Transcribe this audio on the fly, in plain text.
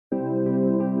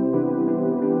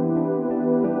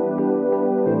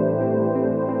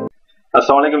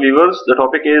Assalamualaikum viewers, the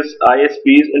topic is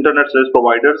ISPs, Internet Service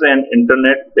Providers and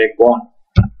Internet Backbone.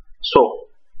 So,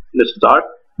 let's start.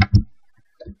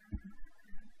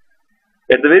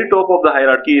 At the very top of the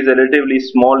hierarchy is a relatively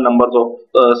small number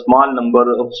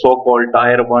of so-called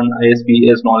tier 1 ISP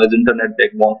is known as Internet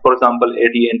Backbone. For example,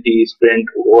 AT&T,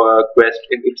 Sprint, Quest,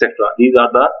 etc. These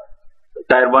are the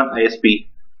tier 1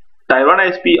 ISP. Tier 1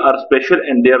 ISP are special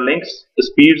and their links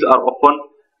speeds are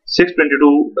often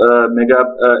 622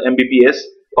 Mbps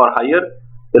or higher.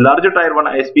 The larger tier 1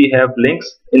 ISP have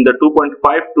links in the 2.5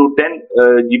 to 10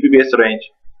 Gbps range.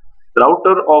 The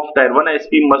router of tier 1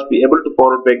 ISP must be able to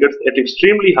forward packets at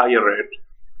extremely higher rate.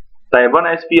 Tier 1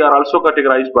 ISP are also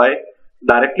categorized by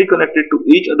directly connected to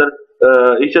each other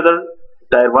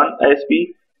tier 1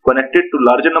 ISP, connected to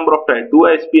larger number of tier 2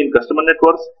 ISP and customer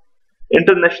networks,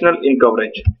 international in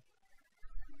coverage.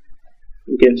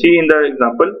 You can see in the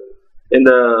example in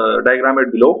the diagram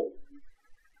below,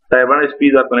 tier 1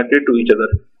 ISPs are connected to each other.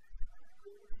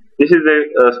 This is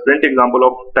a Sprint example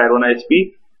of tier 1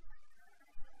 ISP.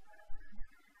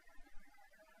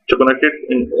 So connected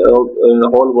in the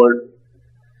whole world.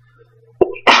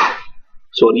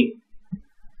 Sorry.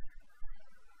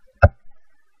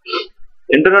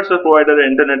 Internet Service Provider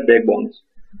and Internet Backbones.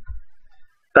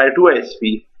 Tier 2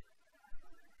 ISP.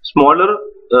 Smaller,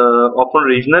 often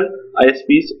regional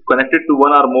ISPs connected to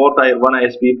one or more tier 1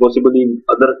 ISP, possibly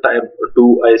other tier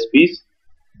 2 ISPs.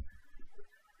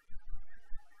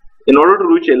 In order to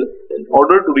reach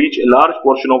a large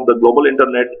portion of the global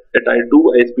internet, a tier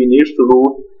 2 ISP needs to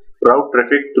route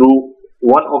traffic through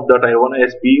one of the tier 1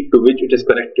 ISP to which it is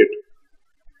connected.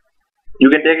 You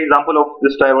can take example of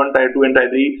this tier 1, tier 2 and tier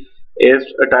 3 as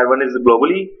tier 1 is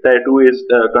globally, tier 2 is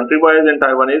country wise and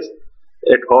tier 1 is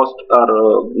at host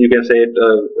or you can say at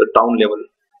town level.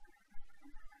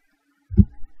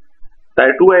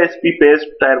 Tier 2 ISP pays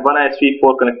tier 1 ISP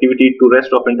for connectivity to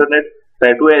rest of internet.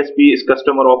 Tier 2 ISP is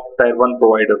customer of tier 1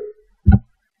 provider.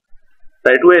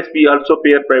 Tier 2 ISP also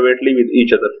pair privately with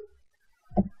each other.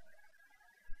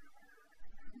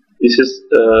 This is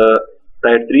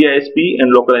tier 3 ISP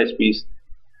and local ISPs.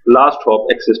 Last hop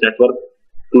access network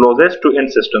closest to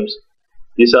end systems.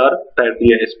 These are tier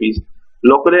 3 ISPs.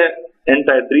 Local and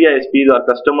tier 3 ISPs are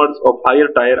customers of higher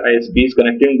tier ISPs,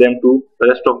 connecting them to the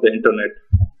rest of the internet.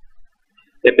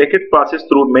 A packet passes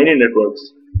through many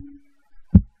networks.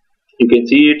 You can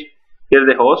see it. Here is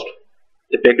the host.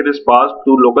 The packet is passed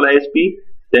through local ISP,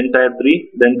 then tier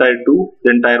 3, then tier 2,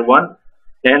 then tier 1,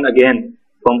 and again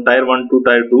from tier 1 to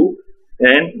tier 2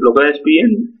 and local ISP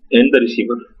and the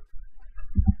receiver.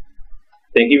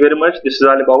 Thank you very much. This is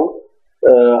all about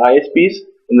ISPs.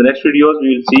 In the next videos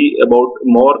we will see about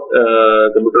more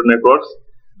computer networks.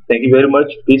 Thank you very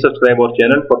much. Please subscribe our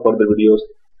channel for further videos.